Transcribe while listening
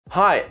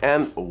Hi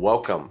and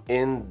welcome.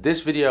 In this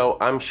video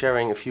I'm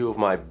sharing a few of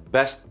my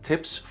best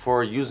tips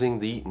for using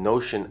the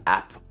Notion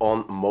app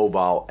on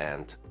mobile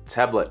and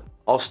tablet.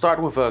 I'll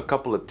start with a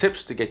couple of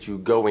tips to get you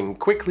going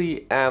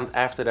quickly, and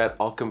after that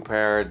I'll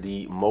compare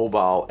the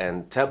mobile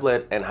and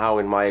tablet and how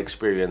in my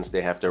experience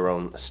they have their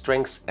own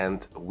strengths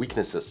and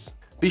weaknesses.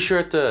 Be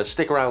sure to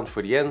stick around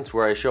for the end,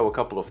 where I show a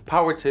couple of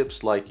power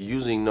tips like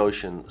using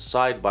Notion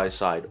side by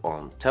side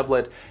on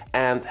tablet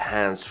and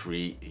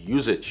hands-free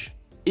usage.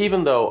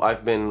 Even though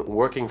I've been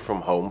working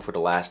from home for the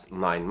last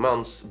 9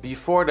 months,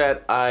 before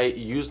that I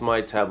used my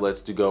tablet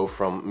to go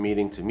from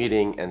meeting to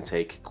meeting and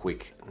take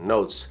quick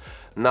notes.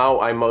 Now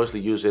I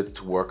mostly use it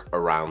to work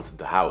around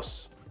the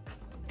house.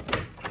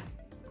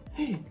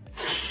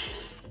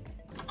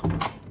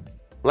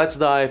 Let's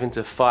dive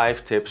into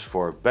 5 tips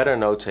for better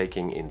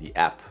note-taking in the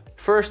app.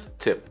 First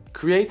tip.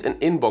 Create an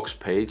inbox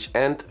page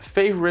and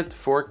favorite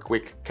for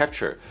quick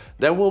capture.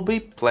 There will be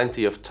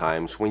plenty of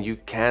times when you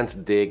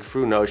can't dig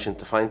through Notion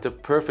to find the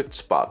perfect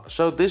spot,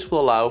 so this will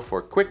allow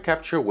for quick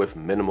capture with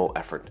minimal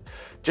effort.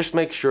 Just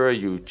make sure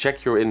you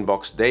check your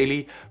inbox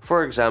daily,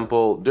 for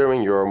example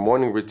during your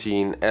morning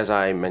routine, as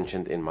I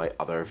mentioned in my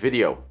other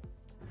video.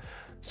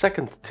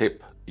 Second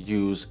tip,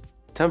 use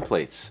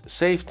templates.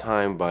 Save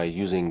time by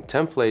using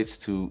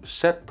templates to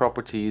set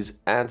properties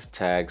and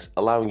tags,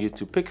 allowing you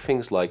to pick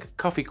things like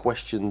coffee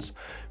questions,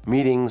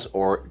 meetings,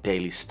 or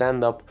daily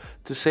stand-up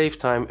to save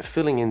time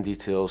filling in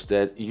details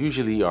that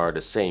usually are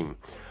the same.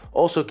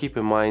 Also keep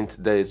in mind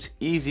that it's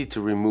easy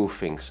to remove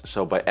things,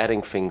 so by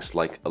adding things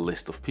like a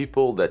list of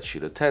people that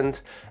should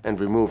attend and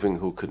removing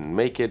who couldn't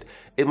make it,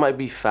 it might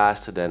be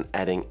faster than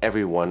adding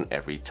everyone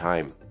every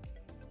time.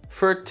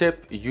 Third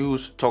tip,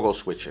 use toggle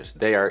switches.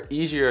 They are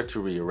easier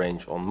to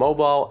rearrange on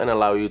mobile and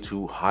allow you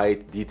to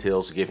hide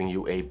details, giving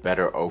you a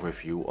better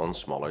overview on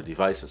smaller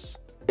devices.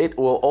 It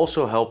will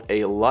also help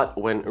a lot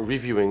when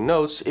reviewing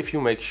notes if you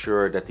make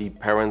sure that the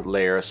parent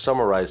layer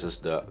summarizes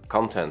the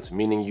content,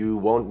 meaning you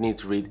won't need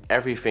to read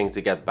everything to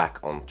get back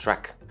on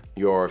track.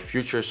 Your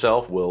future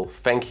self will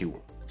thank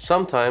you.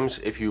 Sometimes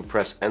if you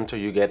press enter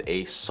you get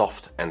a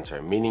soft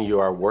enter, meaning you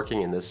are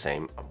working in the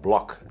same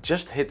block.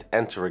 Just hit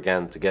enter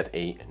again to get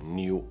a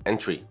new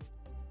entry.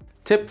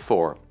 Tip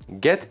 4.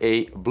 Get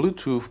a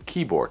Bluetooth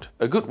keyboard.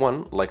 A good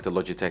one, like the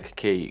Logitech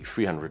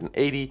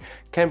K380,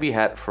 can be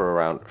had for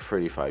around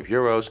 35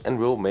 euros and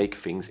will make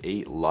things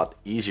a lot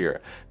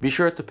easier. Be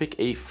sure to pick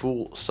a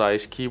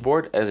full-size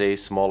keyboard, as a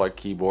smaller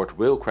keyboard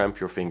will cramp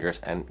your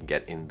fingers and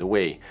get in the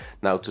way.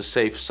 Now, to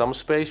save some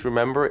space,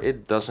 remember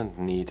it doesn't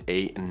need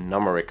a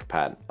numeric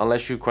pad.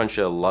 Unless you crunch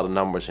a lot of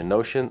numbers in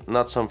Notion,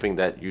 not something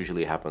that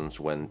usually happens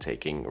when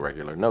taking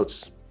regular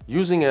notes.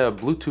 Using a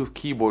Bluetooth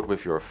keyboard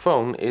with your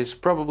phone is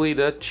probably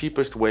the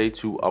cheapest way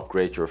to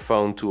upgrade your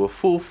phone to a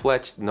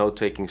full-fledged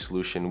note-taking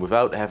solution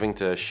without having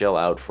to shell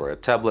out for a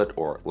tablet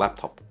or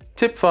laptop.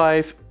 Tip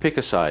 5. Pick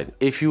a side.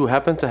 If you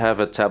happen to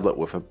have a tablet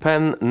with a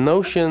pen,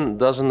 Notion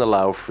doesn't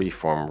allow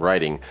freeform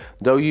writing,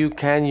 though you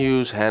can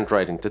use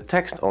handwriting to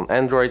text on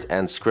Android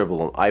and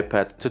Scribble on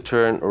iPad to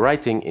turn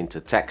writing into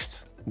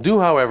text.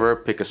 Do, however,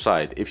 pick a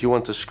side. If you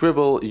want to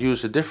scribble,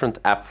 use a different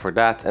app for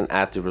that and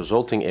add the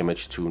resulting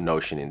image to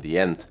Notion in the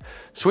end.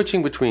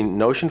 Switching between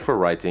Notion for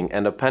writing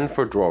and a pen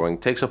for drawing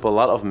takes up a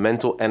lot of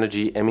mental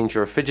energy and means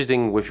you're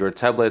fidgeting with your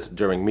tablet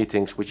during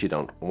meetings, which you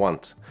don't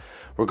want.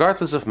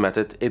 Regardless of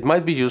method, it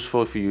might be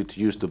useful for you to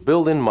use the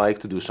built-in mic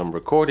to do some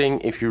recording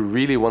if you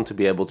really want to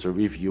be able to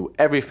review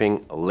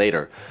everything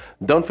later.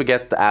 Don't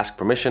forget to ask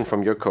permission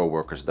from your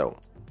coworkers though.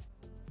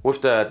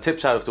 With the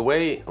tips out of the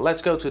way,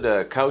 let's go to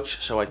the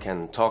couch so I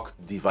can talk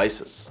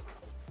devices.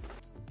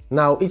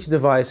 Now, each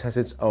device has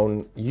its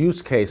own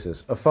use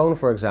cases. A phone,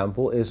 for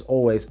example, is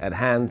always at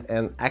hand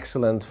and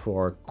excellent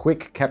for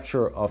quick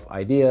capture of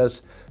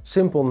ideas,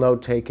 simple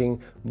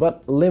note-taking,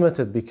 but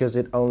limited because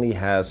it only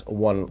has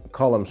one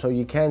column. So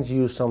you can't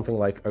use something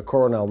like a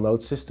Cornell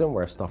note system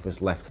where stuff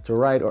is left to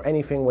right, or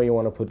anything where you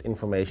want to put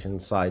information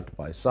side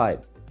by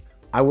side.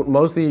 I would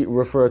mostly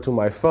refer to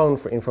my phone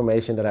for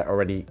information that I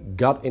already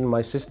got in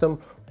my system,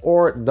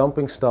 or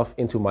dumping stuff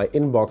into my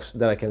inbox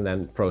that I can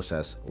then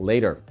process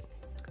later.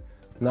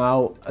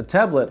 Now, a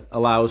tablet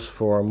allows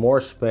for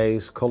more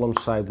space,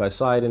 columns side by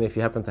side, and if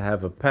you happen to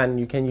have a pen,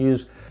 you can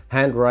use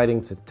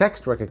handwriting to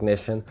text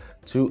recognition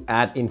to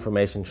add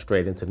information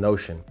straight into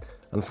Notion.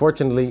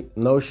 Unfortunately,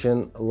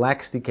 Notion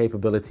lacks the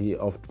capability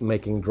of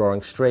making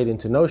drawings straight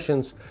into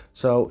Notions,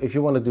 so if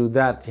you want to do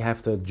that, you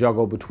have to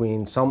juggle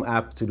between some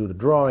app to do the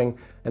drawing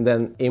and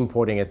then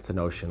importing it to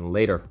Notion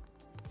later.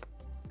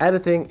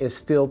 Editing is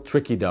still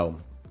tricky though.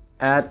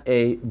 Add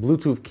a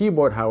Bluetooth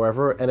keyboard,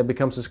 however, and it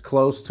becomes as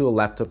close to a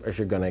laptop as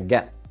you're gonna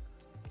get.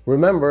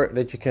 Remember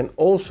that you can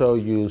also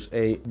use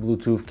a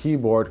Bluetooth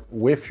keyboard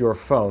with your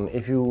phone.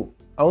 If you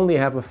only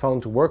have a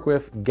phone to work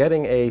with,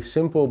 getting a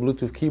simple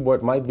Bluetooth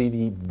keyboard might be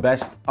the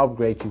best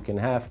upgrade you can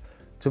have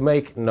to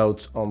make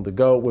notes on the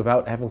go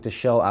without having to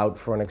shell out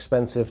for an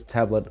expensive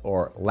tablet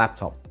or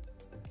laptop.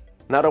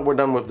 Now that we're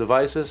done with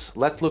devices,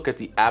 let's look at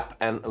the app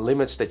and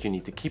limits that you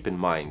need to keep in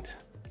mind.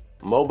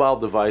 Mobile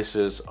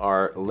devices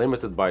are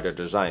limited by their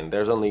design.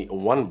 There's only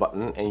one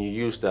button and you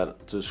use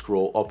that to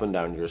scroll up and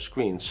down your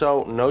screen.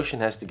 So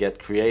Notion has to get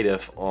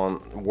creative on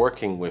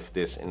working with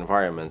this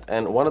environment.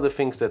 And one of the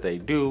things that they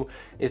do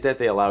is that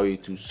they allow you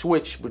to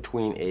switch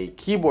between a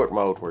keyboard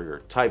mode where you're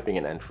typing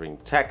and entering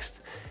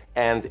text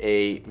and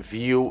a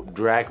view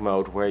drag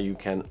mode where you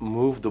can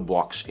move the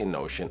blocks in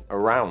Notion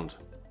around.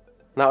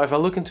 Now, if I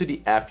look into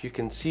the app, you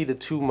can see the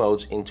two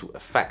modes into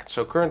effect.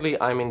 So currently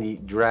I'm in the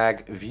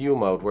drag view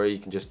mode where you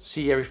can just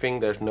see everything.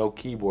 There's no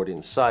keyboard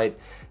inside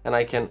and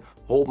I can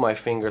hold my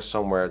finger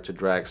somewhere to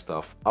drag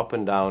stuff up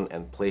and down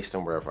and place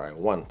them wherever I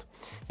want.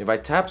 If I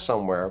tap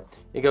somewhere,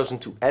 it goes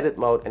into edit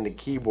mode and the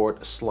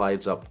keyboard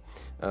slides up.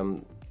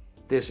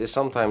 This is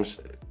sometimes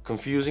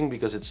confusing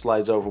because it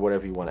slides over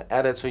whatever you want to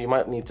edit, so you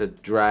might need to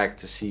drag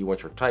to see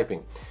what you're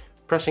typing.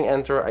 Pressing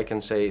enter, I can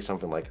say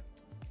something like,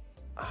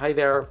 "Hi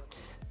there,"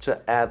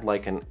 to add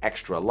like an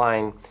extra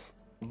line,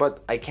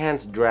 but I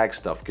can't drag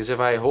stuff because if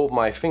I hold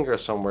my finger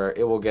somewhere,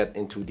 it will get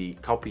into the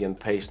copy and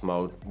paste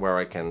mode where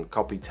I can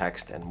copy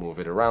text and move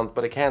it around,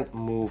 but I can't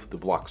move the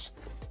blocks.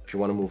 If you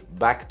want to move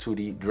back to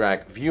the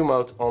drag view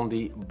mode, on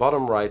the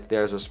bottom right,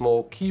 there's a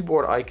small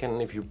keyboard icon.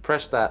 And if you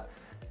press that,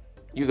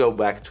 you go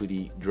back to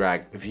the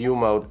drag view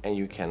mode and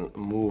you can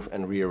move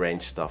and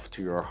rearrange stuff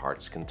to your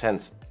heart's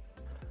content.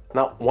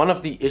 Now, one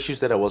of the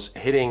issues that I was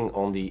hitting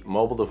on the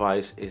mobile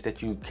device is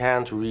that you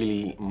can't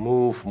really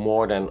move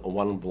more than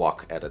one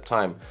block at a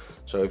time.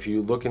 So if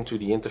you look into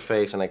the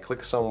interface and I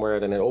click somewhere,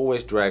 then it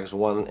always drags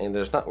one, and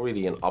there's not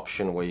really an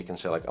option where you can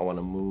say like, I want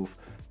to move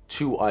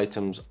 2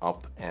 items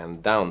up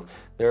and down.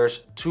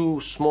 There's 2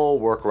 small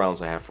workarounds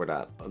I have for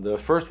that. The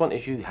first one,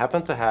 if you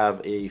happen to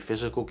have a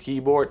physical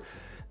keyboard,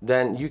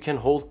 then you can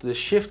hold the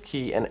shift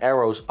key and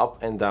arrows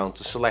up and down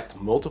to select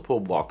multiple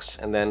blocks,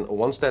 and then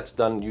once that's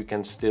done you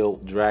can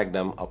still drag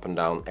them up and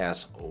down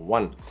as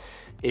one.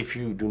 If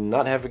you do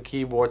not have a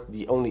keyboard,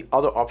 the only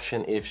other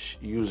option is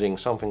using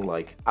something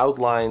like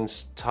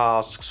outlines,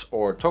 tasks,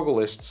 or toggle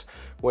lists,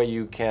 where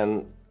you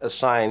can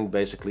assign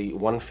basically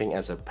one thing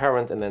as a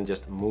parent and then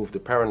just move the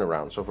parent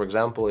around. So for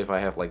example, if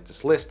I have like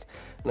this list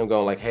and I'm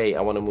going like, hey,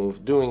 I want to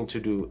move doing, to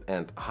do,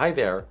 and hi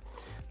there,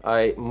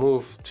 I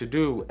move to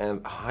do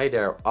and hi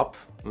there up,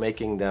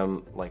 making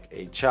them like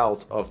a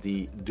child of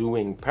the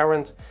doing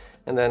parent,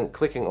 and then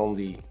clicking on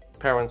the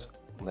parent,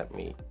 let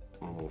me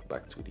move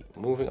back to the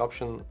moving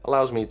option,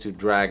 allows me to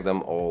drag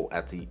them all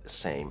at the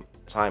same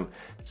time.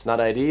 It's not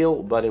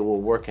ideal, but it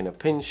will work in a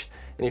pinch.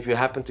 And if you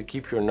happen to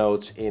keep your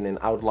notes in an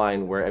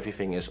outline where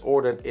everything is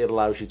ordered, it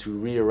allows you to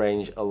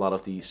rearrange a lot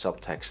of the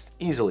subtext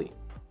easily.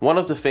 One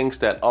of the things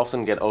that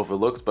often get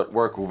overlooked but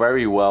work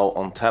very well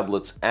on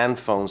tablets and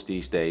phones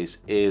these days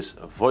is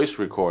voice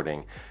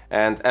recording.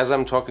 And as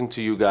I'm talking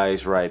to you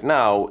guys right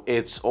now,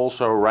 it's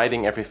also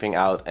writing everything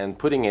out and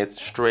putting it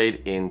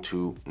straight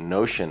into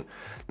Notion.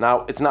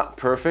 Now, it's not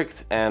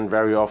perfect, and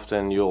very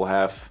often you'll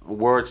have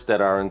words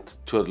that aren't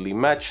totally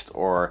matched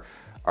or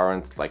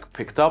aren't like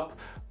picked up.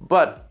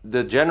 But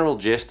the general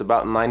gist,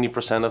 about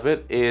 90% of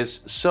it, is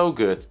so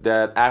good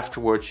that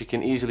afterwards you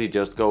can easily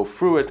just go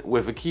through it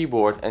with a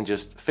keyboard and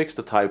just fix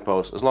the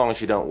typos, as long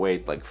as you don't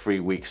wait like 3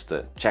 weeks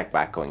to check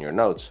back on your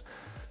notes.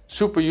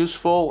 Super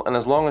useful, and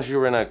as long as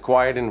you're in a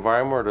quiet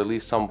environment, or at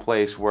least some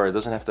place where it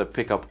doesn't have to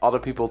pick up other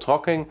people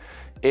talking,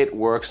 it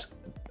works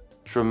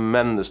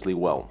tremendously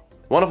well.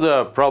 One of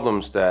the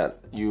problems that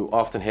you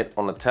often hit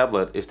on a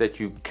tablet is that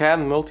you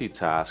can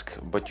multitask,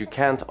 but you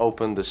can't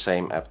open the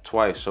same app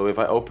twice. So if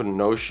I open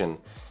Notion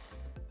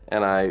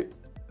and I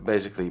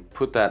basically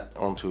put that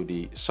onto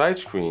the side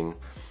screen,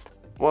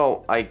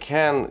 well, I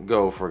can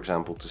go, for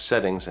example, to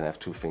settings and have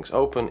 2 things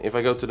open. If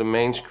I go to the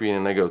main screen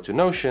and I go to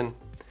Notion,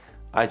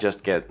 I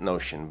just get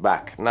Notion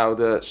back. Now,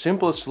 the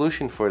simplest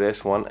solution for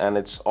this one, and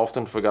it's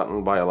often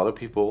forgotten by a lot of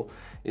people,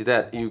 is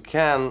that you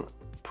can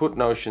put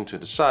Notion to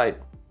the side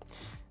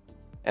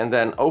and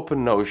then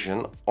open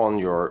Notion on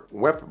your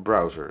web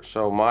browser.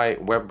 So my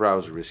web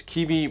browser is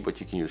Kiwi, but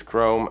you can use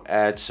Chrome,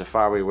 Edge,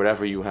 Safari,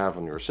 whatever you have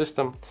on your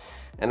system,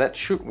 and that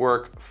should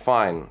work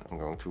fine. I'm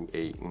going to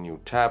a new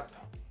tab,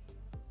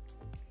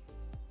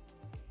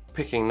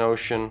 picking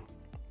Notion,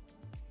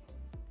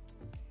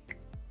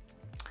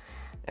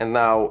 and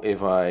now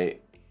if I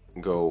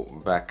go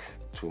back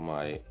to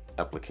my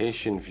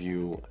application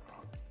view,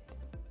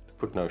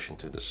 put Notion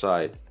to the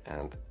side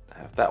and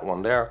have that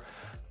one there,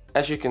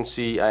 as you can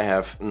see, I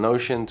have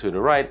Notion to the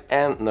right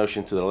and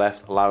Notion to the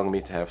left, allowing me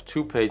to have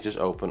 2 pages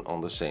open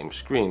on the same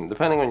screen.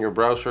 Depending on your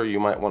browser, you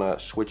might want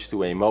to switch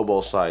to a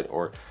mobile site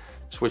or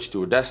switch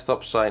to a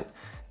desktop site,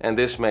 and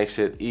this makes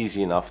it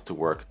easy enough to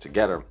work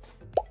together.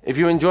 If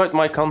you enjoyed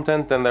my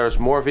content, then there's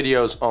more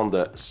videos on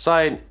the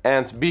side,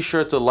 and be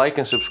sure to like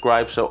and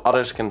subscribe so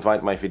others can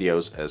find my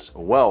videos as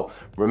well.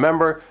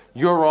 Remember,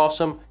 you're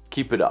awesome,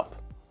 keep it up.